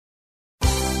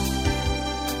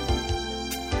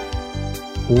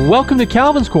Welcome to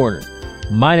Calvin's Corner.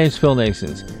 My name's Phil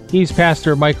Nasons. He's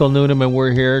Pastor Michael Noonan, and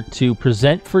we're here to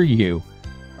present for you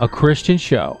a Christian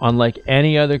show, unlike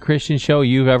any other Christian show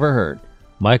you've ever heard.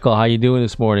 Michael, how you doing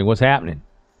this morning? What's happening?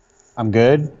 I'm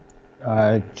good.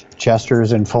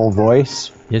 Chester's in full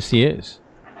voice. Yes, he is.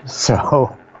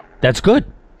 So that's good.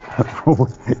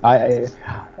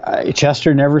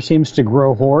 Chester never seems to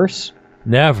grow hoarse.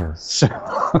 Never. So,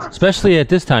 especially at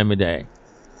this time of day.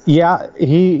 Yeah,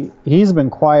 he's been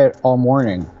quiet all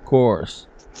morning. Of course.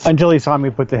 Until he saw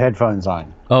me put the headphones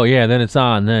on. Oh, yeah, then it's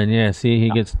on. Then, yeah, see, he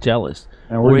gets jealous.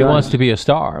 Or he wants to be a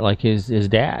star, like his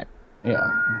dad.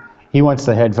 Yeah. He wants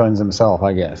the headphones himself,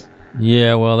 I guess.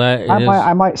 Yeah, well,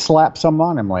 I might slap some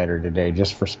on him later today,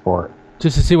 just for sport.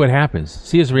 Just to see what happens.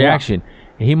 See his reaction.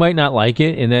 Yeah. He might not like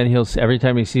it, and then every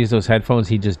time he sees those headphones,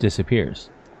 he just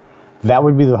disappears. That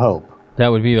would be the hope. That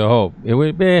would be the hope. It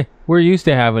would be. We're used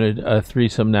to having a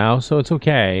threesome now, so it's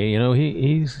okay. You know,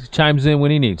 he chimes in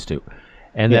when he needs to,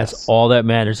 and that's all that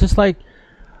matters. Just like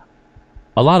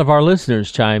a lot of our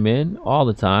listeners chime in all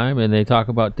the time, and they talk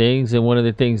about things. And one of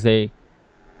the things they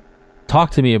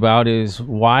talk to me about is,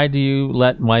 why do you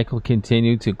let Michael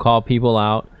continue to call people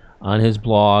out on his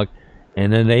blog,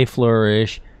 and then they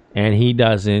flourish, and he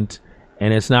doesn't,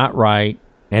 and it's not right.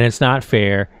 And it's not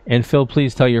fair. And Phil,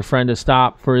 please tell your friend to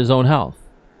stop for his own health.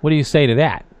 What do you say to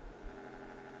that?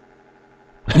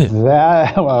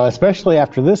 Well, especially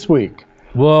after this week.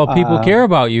 Well, people care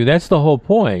about you. That's the whole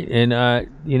point. And,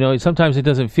 sometimes it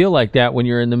doesn't feel like that when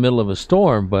you're in the middle of a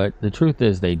storm, but the truth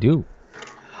is they do.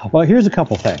 Well, here's a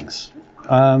couple things.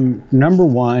 Number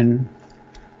one,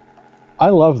 I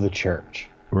love the church.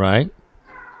 Right.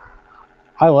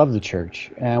 I love the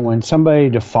church. And when somebody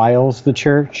defiles the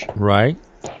church... Right.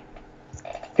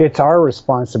 It's our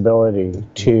responsibility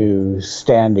to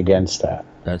stand against that.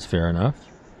 That's fair enough.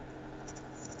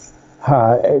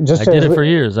 I did it for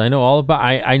years. I know all about.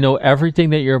 I know everything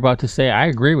that you're about to say. I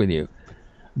agree with you.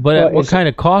 But what kind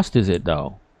of cost is it,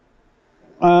 though?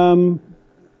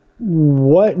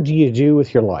 What do you do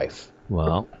with your life?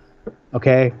 Well,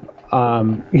 okay. I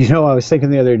was thinking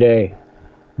the other day,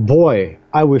 boy,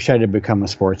 I wish I'd have become a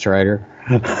sports writer.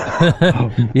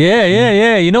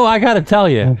 Yeah. I got to tell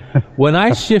you, when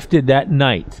I shifted that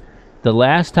night, the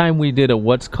last time we did a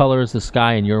What's Color is the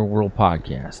Sky in Your World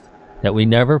podcast, that we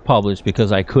never published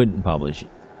because I couldn't publish it.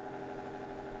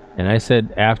 And I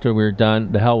said, after we're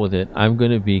done, the hell with it. I'm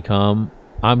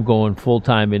going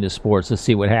full-time into sports to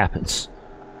see what happens.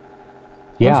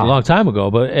 Yeah. That was a long time ago,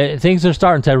 but things are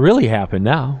starting to really happen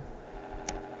now.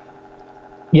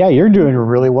 Yeah, you're doing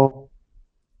really well.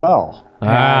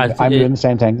 I'm doing the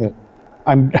same thing that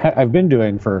I've been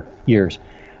doing for years.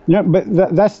 No, but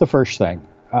that's the first thing.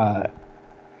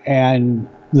 And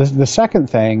the second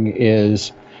thing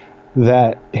is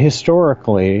that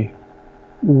historically,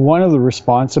 one of the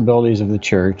responsibilities of the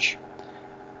church,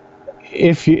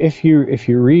 if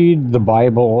you read the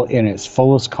Bible in its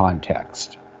fullest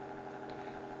context,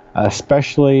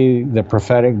 especially the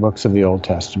prophetic books of the Old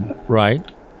Testament, right.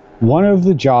 One of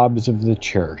the jobs of the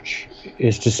church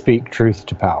is to speak truth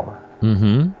to power.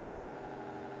 Mm-hmm.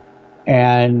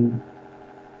 And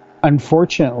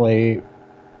unfortunately,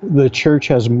 the church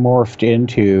has morphed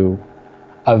into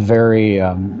a very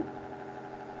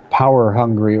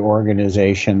power-hungry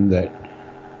organization that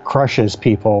crushes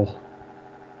people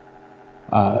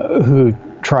who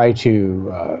try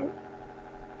to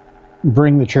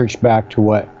bring the church back to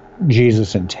what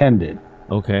Jesus intended.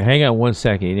 Okay, hang on one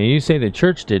second. Now, you say the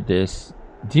church did this.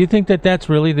 Do you think that that's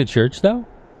really the church, though?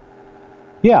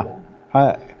 Yeah.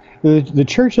 The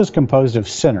church is composed of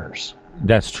sinners.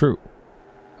 That's true.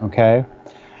 Okay?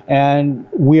 And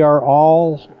we are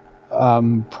all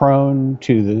prone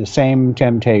to the same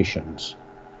temptations.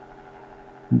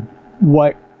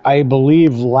 What I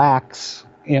believe lacks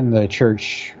in the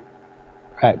church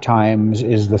at times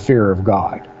is the fear of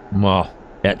God. Well,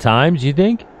 at times, you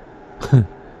think?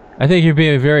 I think you're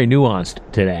being very nuanced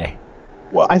today.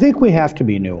 Well, I think we have to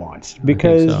be nuanced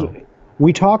because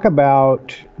we talk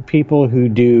about people who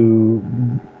do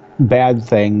bad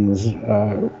things,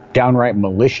 downright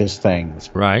malicious things.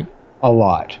 Right. A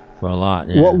lot. Well, a lot,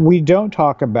 yeah. What we don't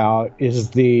talk about is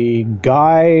the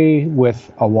guy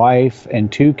with a wife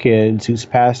and 2 kids who's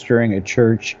pastoring a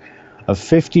church of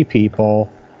 50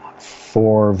 people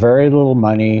for very little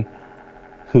money,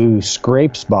 who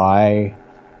scrapes by,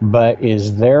 but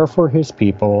is there for his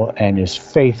people and is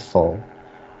faithful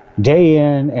day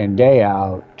in and day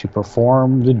out to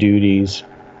perform the duties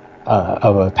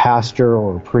of a pastor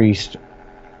or a priest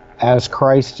as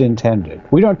Christ intended.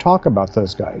 We don't talk about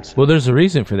those guys. Well, there's a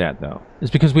reason for that, though.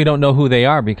 It's because we don't know who they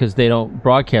are, because they don't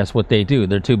broadcast what they do.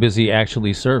 They're too busy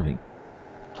actually serving.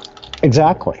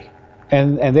 Exactly.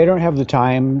 And they don't have the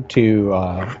time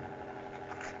to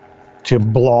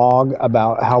blog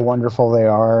about how wonderful they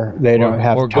are. They don't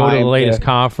have or time go to the latest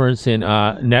conference in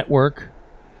network.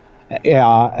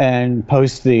 Yeah, and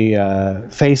post the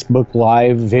Facebook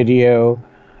Live video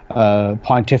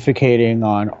pontificating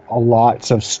on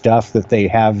lots of stuff that they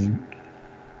have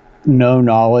no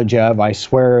knowledge of. I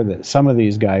swear that some of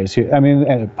these guys who, I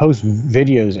mean, post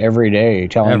videos every day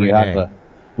telling Every you how day. to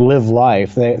live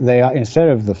life. They instead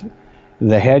of the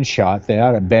headshot, they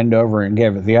ought to bend over and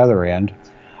give it the other end,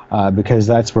 because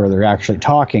that's where they're actually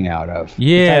talking out of.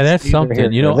 Yeah, that's neither here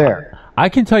something. nor there. I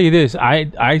can tell you this.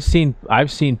 I've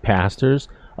seen pastors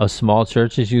of small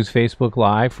churches use Facebook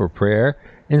Live for prayer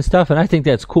and stuff, and I think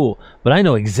that's cool. But I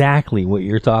know exactly what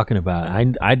you're talking about.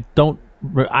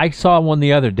 I saw one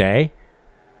the other day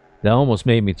that almost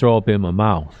made me throw up in my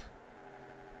mouth.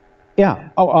 Yeah.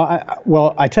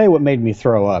 Well, I tell you what made me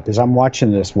throw up is I'm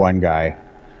watching this one guy,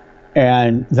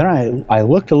 and then I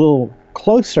looked a little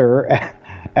closer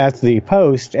at the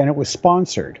post, and it was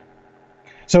sponsored.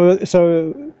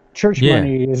 So church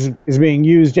money is being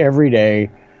used every day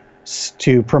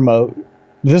to promote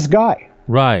this guy.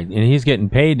 Right, and he's getting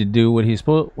paid to do what he's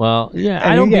supposed. Well, yeah,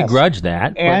 I don't begrudge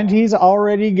that. And he's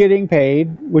already getting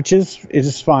paid, which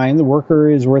is fine. The worker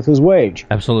is worth his wage.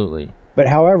 Absolutely. But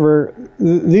however,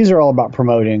 these are all about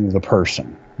promoting the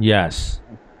person. Yes.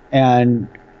 And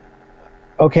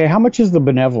okay, how much is the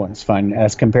benevolence fund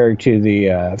as compared to the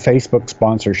Facebook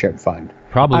sponsorship fund?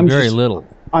 Probably very little.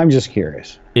 I'm just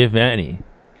curious. If any.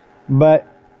 But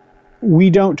we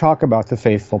don't talk about the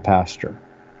faithful pastor.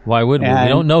 Why would we? We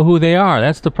don't know who they are.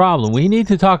 That's the problem. We need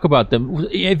to talk about them.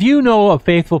 If you know a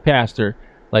faithful pastor,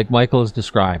 like Michael is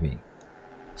describing,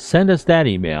 send us that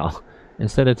email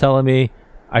instead of telling me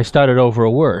I started over a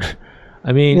word.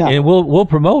 I mean, and we'll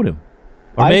promote him.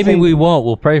 Or maybe we won't.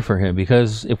 We'll pray for him,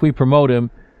 because if we promote him,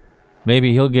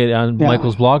 maybe he'll get on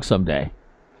Michael's blog someday.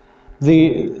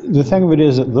 The thing of it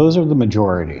is that those are the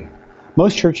majority.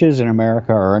 Most churches in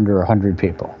America are under 100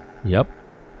 people. Yep.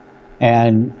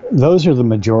 And those are the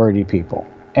majority people.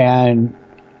 And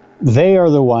they are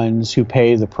the ones who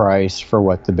pay the price for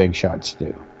what the big shots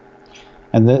do.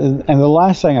 And the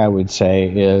last thing I would say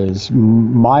is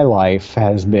my life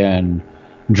has been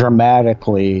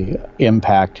dramatically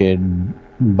impacted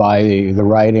by the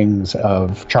writings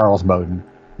of Charles Bowden.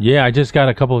 Yeah, I just got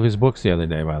a couple of his books the other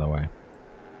day, by the way.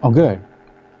 Oh, good.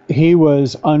 He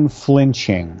was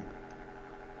unflinching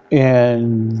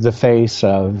in the face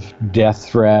of death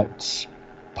threats,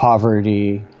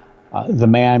 poverty. The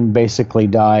man basically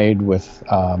died with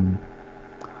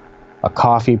a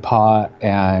coffee pot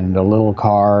and a little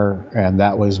car, and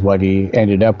that was what he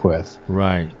ended up with.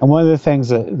 Right. And one of the things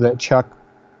that Chuck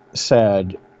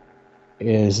said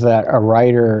is that a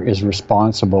writer is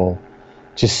responsible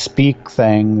to speak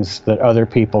things that other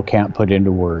people can't put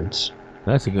into words.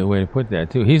 That's a good way to put that,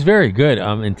 too. He's very good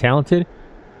and talented.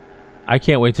 I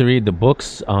can't wait to read the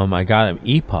books. I got him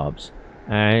EPUBs.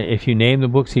 And if you name the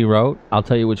books he wrote, I'll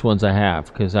tell you which ones I have,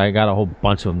 because I got a whole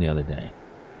bunch of them the other day.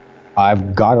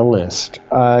 I've got a list.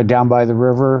 Down by the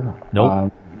River.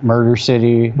 Nope. Murder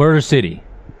City. Murder City.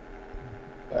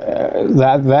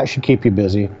 That should keep you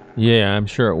busy. Yeah, I'm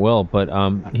sure it will. But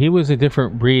he was a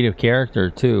different breed of character,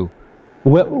 too.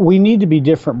 We need to be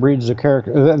different breeds of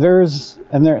character. That's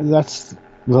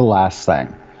the last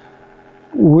thing.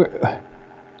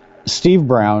 Steve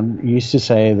Brown used to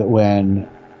say that when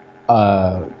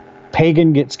a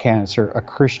pagan gets cancer, a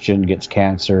Christian gets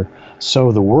cancer,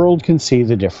 so the world can see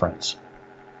the difference.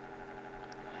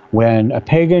 When a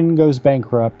pagan goes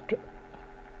bankrupt,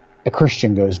 a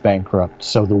Christian goes bankrupt,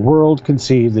 so the world can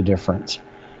see the difference.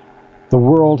 The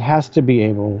world has to be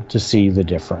able to see the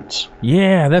difference.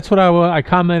 Yeah, that's what I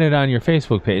commented on your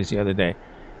Facebook page the other day.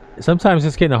 Sometimes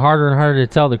it's getting harder and harder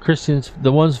to tell the Christians,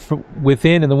 the ones from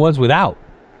within and the ones without.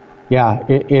 Yeah,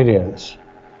 it is.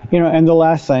 And the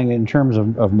last thing in terms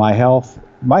of my health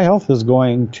is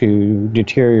going to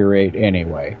deteriorate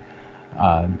anyway.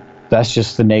 That's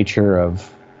just the nature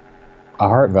of a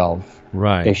heart valve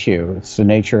issue. It's the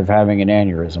nature of having an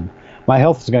aneurysm. My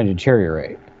health is going to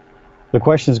deteriorate. The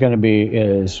question is going to be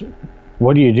is,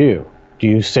 what do? Do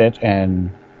you sit and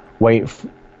wait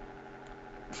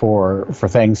for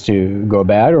things to go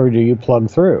bad, or do you plug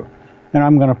through? And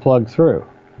I'm going to plug through.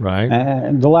 Right.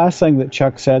 And the last thing that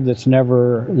Chuck said that's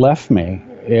never left me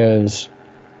is,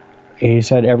 he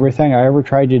said, everything I ever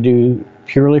tried to do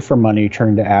purely for money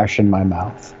turned to ash in my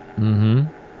mouth. Mm-hmm.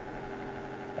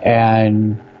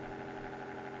 And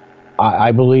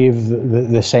I believe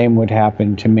the same would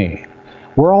happen to me.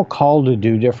 We're all called to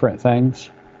do different things.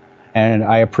 And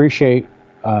I appreciate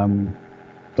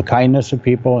the kindness of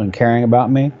people and caring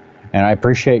about me, and I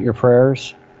appreciate your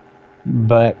prayers.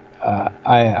 But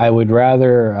I would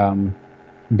rather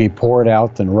be poured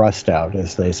out than rust out,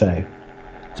 as they say.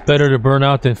 It's better to burn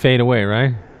out than fade away,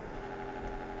 right?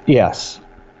 Yes,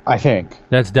 I think.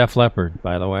 That's Def Leppard,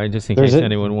 by the way, just in case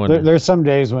anyone wonders. There's some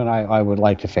days when I would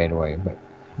like to fade away, but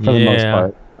for the most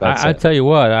part, I tell you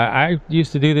what, I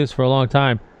used to do this for a long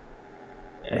time.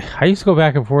 I used to go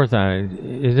back and forth on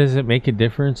it. Does it make a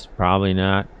difference? Probably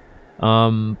not.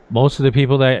 Most of the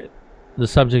people that the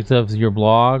subject of your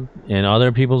blog and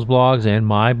other people's blogs and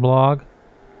my blog,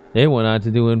 they went on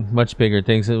to doing much bigger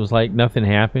things. It was like nothing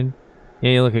happened.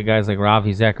 You look at guys like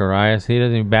Ravi Zacharias, he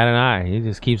doesn't even bat an eye. He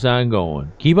just keeps on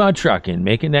going. Keep on trucking,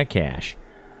 making that cash.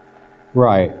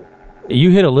 Right. You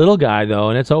hit a little guy, though,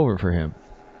 and it's over for him.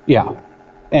 Yeah.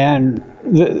 And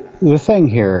the thing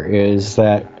here is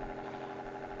that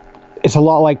it's a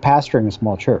lot like pastoring a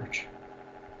small church.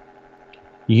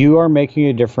 You are making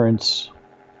a difference,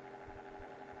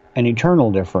 an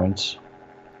eternal difference,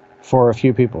 for a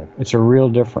few people. It's a real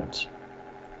difference.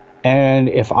 And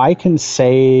if I can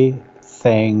say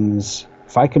things,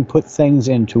 if I can put things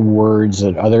into words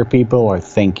that other people are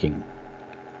thinking,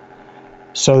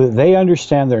 so that they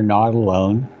understand they're not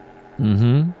alone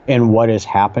in what has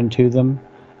happened to them,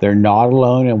 they're not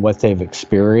alone in what they've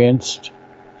experienced,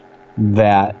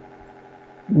 that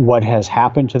what has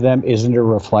happened to them isn't a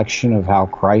reflection of how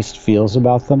Christ feels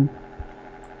about them,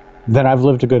 then I've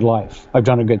lived a good life. I've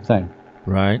done a good thing.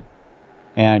 Right.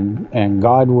 And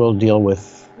God will deal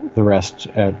with the rest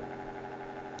at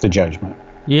the judgment.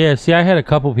 Yeah, see, I had a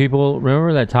couple people,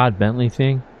 remember that Todd Bentley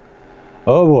thing?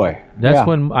 Oh boy. That's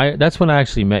when I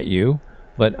actually met you,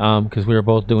 but because we were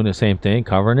both doing the same thing,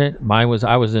 covering it. I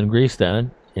was in Greece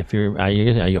then. If you're,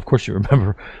 of course you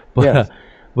remember. But Yes.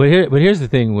 But here's the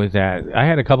thing with that. I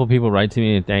had a couple people write to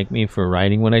me and thank me for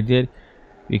writing when I did,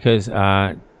 because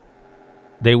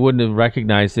they wouldn't have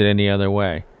recognized it any other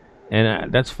way,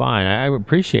 and that's fine. I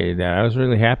appreciated that. I was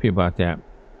really happy about that.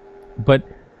 But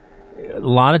a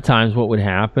lot of times, what would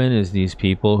happen is these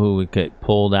people who would get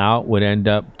pulled out would end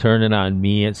up turning on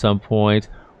me at some point,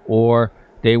 or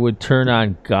they would turn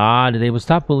on God. They would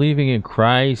stop believing in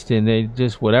Christ, and they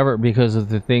just whatever because of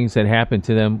the things that happened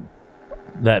to them,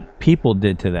 that people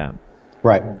did to them.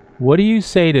 Right. What do you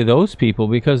say to those people?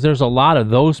 Because there's a lot of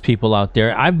those people out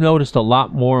there. I've noticed a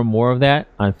lot more and more of that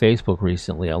on Facebook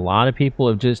recently. A lot of people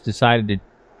have just decided to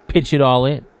pitch it all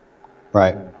in.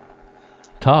 Right.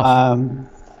 Tough.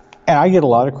 And I get a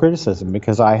lot of criticism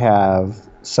because I have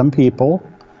some people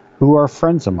who are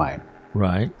friends of mine.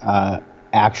 Right.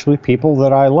 Actually, people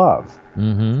that I love,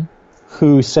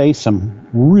 who say some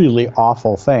really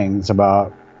awful things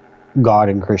about God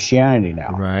and Christianity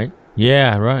now. Right.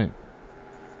 Yeah, right.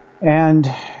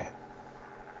 And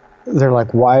they're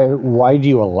like, why do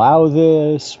you allow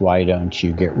this? Why don't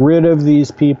you get rid of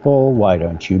these people? Why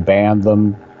don't you ban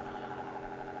them?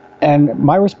 And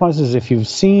my response is, if you've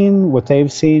seen what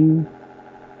they've seen,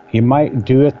 you might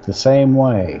do it the same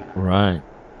way. Right.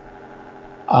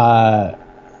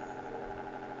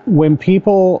 When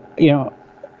people,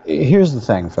 here's the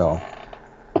thing, Phil.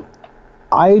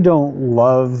 I don't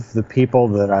love the people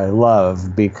that I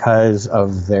love because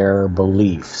of their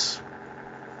beliefs.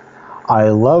 I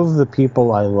love the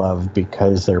people I love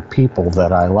because they're people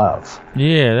that I love.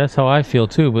 Yeah, that's how I feel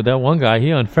too. But that one guy,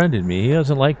 he unfriended me. He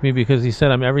doesn't like me because he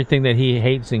said I'm everything that he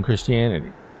hates in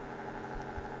Christianity.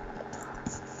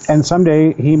 And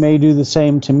someday he may do the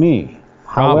same to me.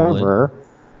 Probably. However,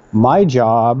 my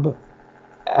job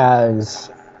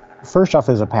first off,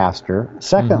 as a pastor,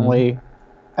 secondly,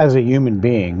 as a human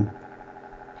being,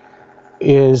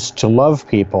 is to love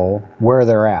people where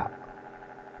they're at.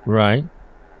 Right.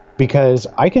 Because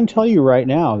I can tell you right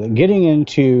now that getting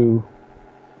into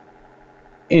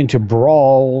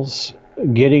brawls,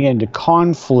 getting into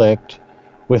conflict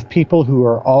with people who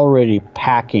are already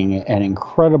packing an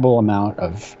incredible amount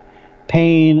of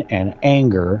pain and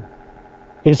anger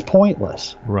is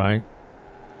pointless. Right.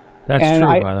 That's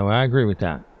true, by the way. I agree with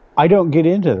that. I don't get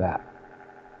into that.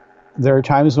 There are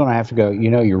times when I have to go,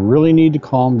 you really need to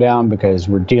calm down because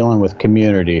we're dealing with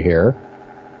community here.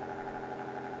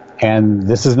 And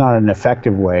this is not an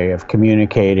effective way of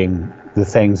communicating the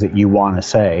things that you want to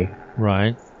say.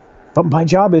 Right. But my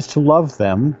job is to love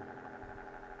them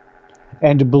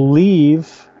and to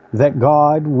believe that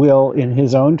God will, in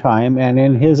his own time and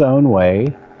in his own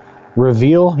way,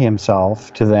 reveal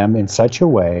himself to them in such a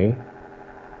way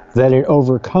that it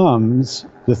overcomes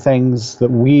the things that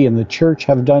we in the church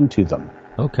have done to them.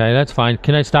 Okay, that's fine.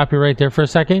 Can I stop you right there for a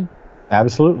second?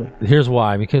 Absolutely. Here's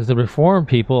why. Because the Reformed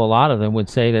people, a lot of them would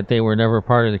say that they were never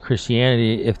part of the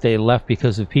Christianity if they left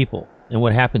because of people. And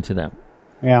what happened to them?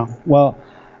 Yeah. Well,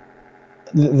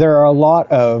 there are a lot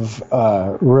of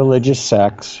religious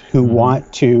sects who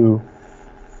want to.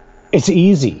 It's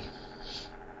easy.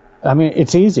 I mean,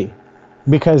 it's easy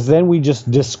because then we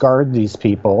just discard these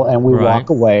people and we walk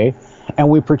away and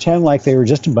we pretend like they were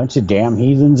just a bunch of damn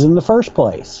heathens in the first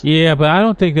place. Yeah, but I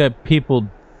don't think that people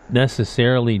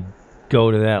necessarily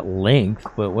go to that length.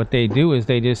 But what they do is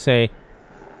they just say,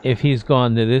 if he's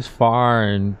gone to this far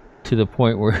and to the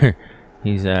point where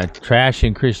he's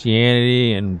trashing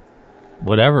Christianity and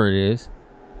whatever it is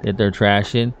that they're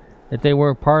trashing, that they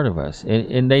weren't part of us.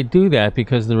 And they do that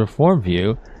because the Reform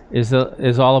view is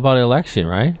all about election,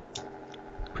 right?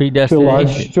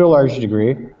 Predestination. To a large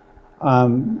degree.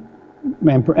 And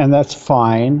that's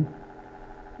fine.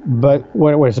 But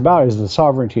what it's about is the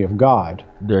sovereignty of God.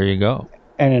 There you go.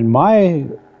 And in my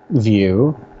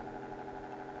view,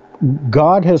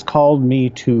 God has called me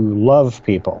to love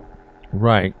people.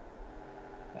 Right.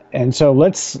 And so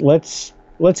let's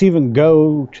even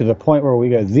go to the point where we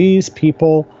go, these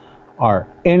people are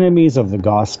enemies of the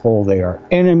gospel, they are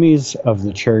enemies of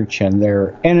the church, and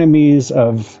they're enemies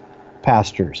of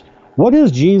pastors. What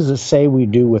does Jesus say we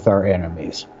do with our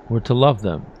enemies? We're to love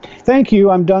them. Thank you,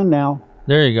 I'm done now.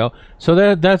 There you go.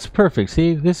 So that's perfect.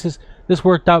 See, this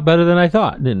worked out better than I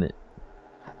thought, didn't it?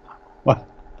 Well,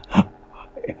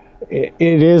 it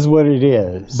is what it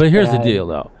is. But here's the deal,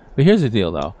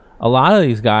 though. A lot of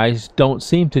these guys don't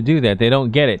seem to do that. They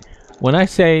don't get it. When I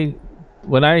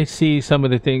see some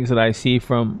of the things that I see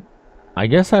from, I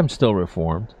guess I'm still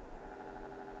Reformed.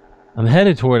 I'm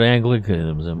headed toward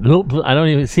Anglicanism. I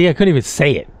couldn't even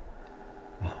say it.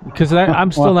 Because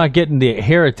I'm still not getting the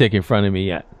heretic in front of me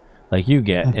yet, like you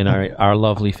get in our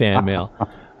lovely fan mail.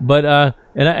 But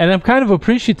and I'm kind of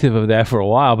appreciative of that for a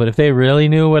while. But if they really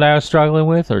knew what I was struggling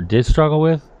with or did struggle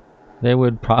with, they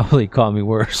would probably call me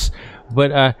worse.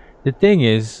 But the thing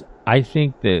is, I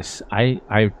think this.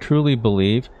 I truly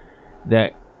believe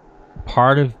that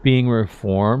part of being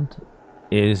Reformed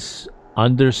is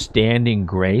understanding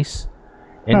grace.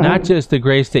 And not just the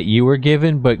grace that you were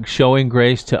given, but showing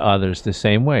grace to others the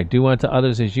same way. Do unto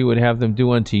others as you would have them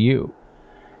do unto you.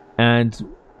 And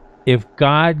if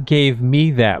God gave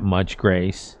me that much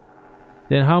grace,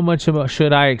 then how much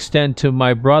should I extend to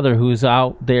my brother who's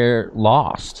out there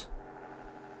lost?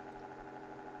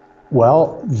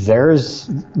 Well, there's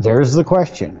the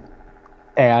question.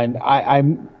 And I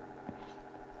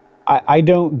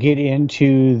don't get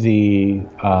into the...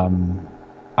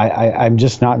 I'm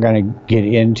just not going to get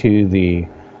into the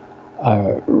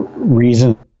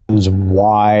reasons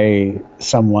why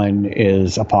someone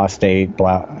is apostate.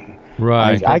 Blah.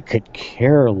 Right. I could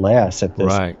care less at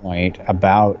this point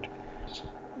about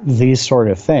these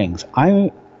sort of things.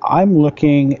 I'm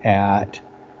looking at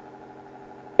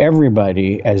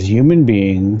everybody as human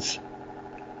beings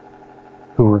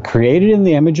who were created in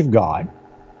the image of God,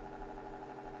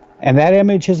 and that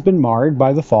image has been marred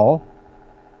by the fall.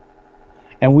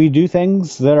 And we do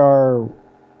things that are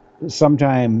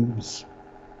sometimes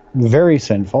very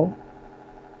sinful.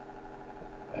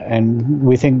 And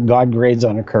we think God grades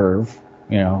on a curve.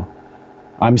 You know,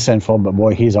 I'm sinful, but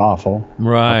boy, he's awful.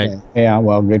 Right. Okay. Yeah,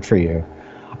 well, good for you.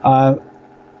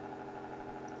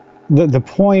 The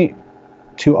point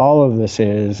to all of this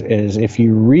is if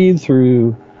you read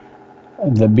through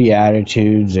the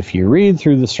Beatitudes, if you read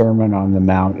through the Sermon on the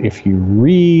Mount, if you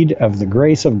read of the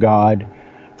grace of God,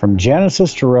 from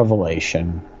Genesis to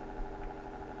Revelation,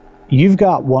 you've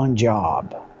got one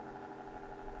job,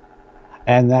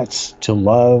 and that's to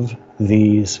love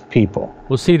these people.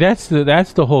 Well, see, that's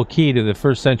the whole key to the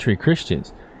first century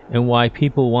Christians and why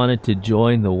people wanted to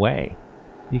join the way,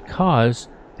 because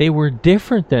they were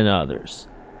different than others,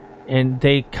 and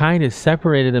they kind of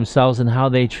separated themselves in how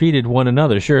they treated one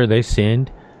another. Sure, they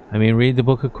sinned. I mean, read the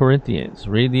book of Corinthians,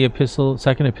 read the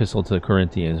second epistle to the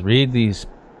Corinthians, read these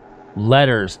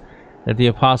letters that the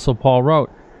Apostle Paul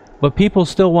wrote, but people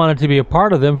still wanted to be a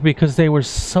part of them because they were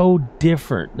so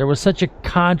different. There was such a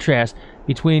contrast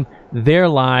between their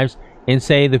lives and,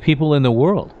 say, the people in the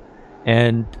world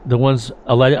and the ones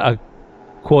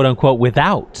quote unquote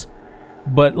without.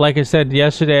 But like I said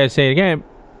yesterday, I say it again,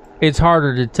 it's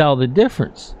harder to tell the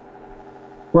difference.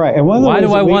 Right. And why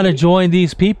do I want to join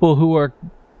these people who are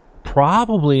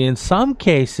probably in some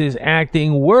cases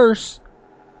acting worse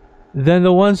than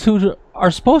the ones who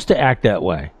are supposed to act that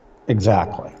way?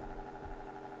 Exactly.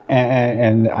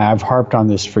 And I've harped on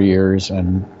this for years,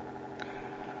 and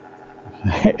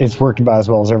it's worked about as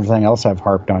well as everything else I've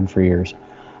harped on for years.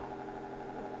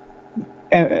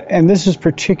 And this is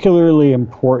particularly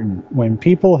important when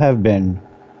people have been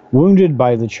wounded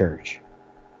by the church.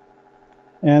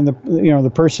 And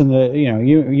the person that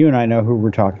you and I know who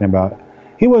we're talking about,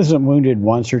 he wasn't wounded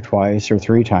once or twice or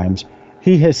three times.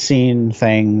 He has seen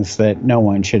things that no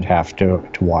one should have to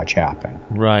watch happen.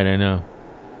 Right, I know.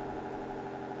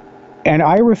 And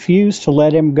I refuse to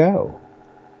let him go.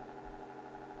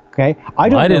 Okay, I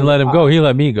didn't let him go. He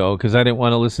let me go because I didn't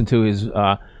want to listen to his.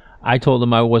 I told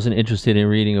him I wasn't interested in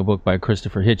reading a book by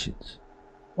Christopher Hitchens.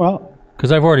 Well,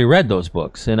 because I've already read those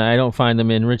books and I don't find them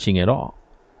enriching at all.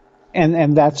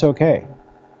 And that's okay.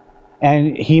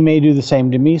 And he may do the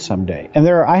same to me someday. And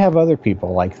I have other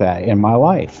people like that in my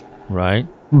life. Right.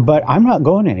 But I'm not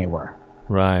going anywhere.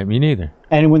 Right. Me neither.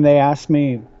 And when they ask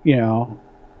me,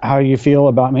 how do you feel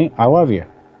about me? I love you.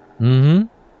 Mm-hmm.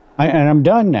 And I'm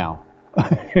done now.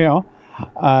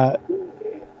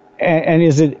 And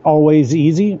is it always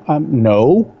easy?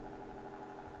 No,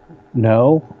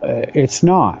 it's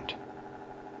not.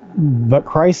 But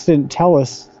Christ didn't tell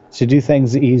us to do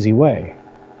things the easy way.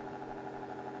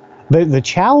 The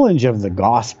challenge of the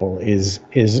gospel is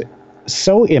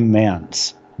so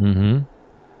immense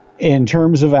in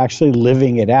terms of actually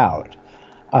living it out.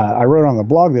 I wrote on the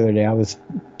blog the other day, I was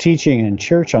teaching in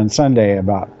church on Sunday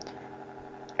about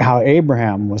how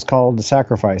Abraham was called to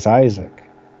sacrifice Isaac.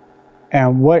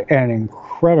 And what an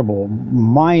incredible,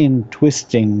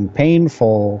 mind-twisting,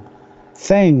 painful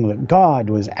thing that God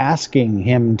was asking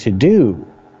him to do,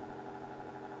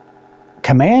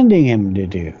 commanding him to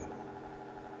do.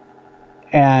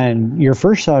 And your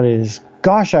first thought is,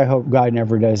 gosh, I hope God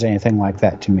never does anything like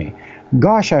that to me.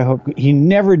 Gosh, I hope he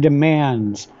never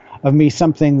demands of me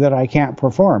something that I can't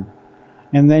perform.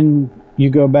 And then you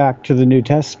go back to the New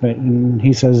Testament and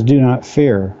he says, do not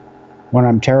fear when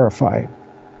I'm terrified.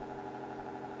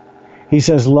 He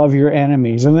says, love your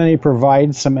enemies. And then he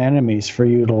provides some enemies for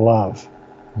you to love.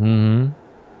 Mm-hmm.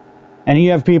 And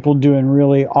you have people doing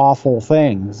really awful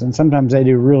things. And sometimes they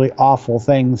do really awful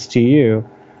things to you.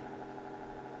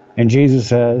 And Jesus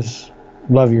says,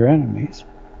 love your enemies.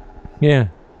 Yeah.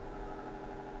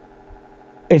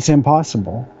 It's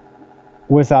impossible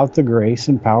without the grace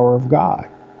and power of God.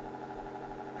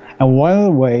 And one of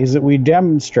the ways that we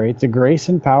demonstrate the grace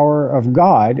and power of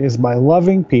God is by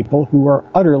loving people who are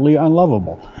utterly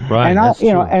unlovable. Right. And that's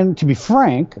true. and to be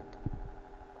frank,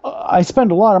 I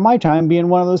spend a lot of my time being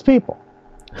one of those people.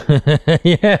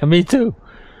 Yeah, me too.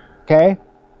 Okay?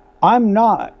 I'm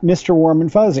not Mr. Warm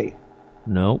and Fuzzy.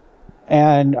 Nope.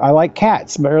 And I like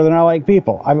cats better than I like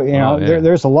people.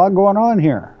 There's a lot going on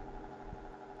here.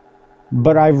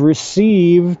 But I've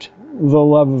received the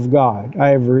love of God. I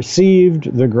have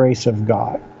received the grace of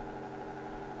God.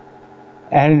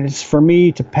 And it's for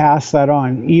me to pass that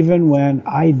on even when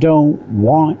I don't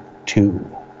want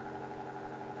to.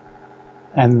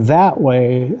 And that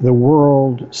way the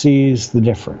world sees the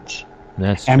difference.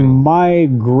 That's true. And my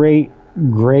great,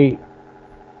 great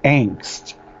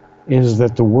angst is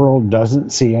that the world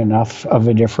doesn't see enough of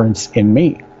a difference in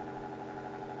me.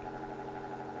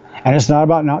 And it's not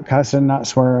about not cussing, not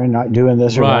swearing, not doing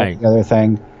this or that, the other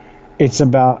thing. It's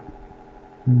about,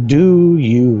 do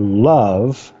you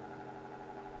love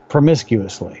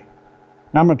promiscuously?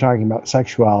 Now, I'm not talking about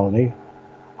sexuality.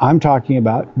 I'm talking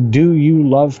about, do you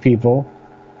love people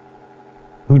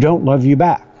who don't love you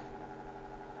back?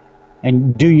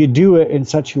 And do you do it in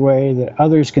such a way that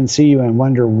others can see you and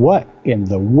wonder what in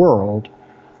the world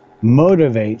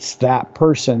motivates that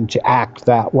person to act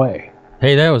that way?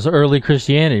 Hey, that was early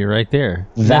Christianity right there.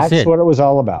 That's what it was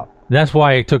all about. That's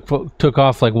why it took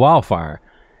off like wildfire.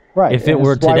 Right. If it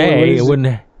were today, it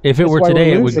wouldn't. If it were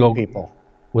today, it would go. People.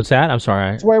 What's that? I'm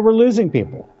sorry. That's why we're losing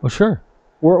people. Well, sure.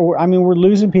 We're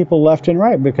losing people left and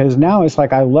right because now it's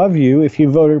like, I love you if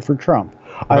you voted for Trump.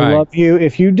 I love you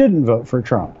if you didn't vote for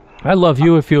Trump. I love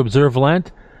you if you observe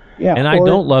Lent. Yeah. And I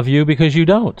don't love you because you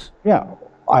don't. Yeah.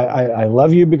 I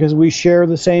love you because we share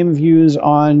the same views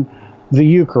on the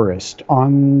Eucharist,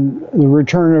 on the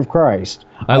return of Christ.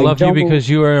 I love you because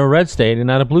you are in a red state and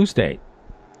not a blue state.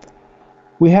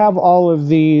 We have all of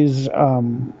these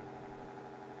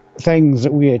things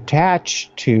that we attach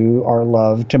to our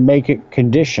love to make it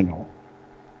conditional.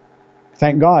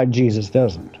 Thank God Jesus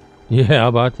doesn't. Yeah, how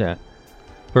about that?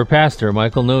 For Pastor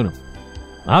Michael Noonan,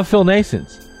 I'm Phil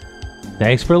Nasons.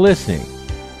 Thanks for listening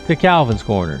to Calvin's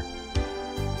Corner.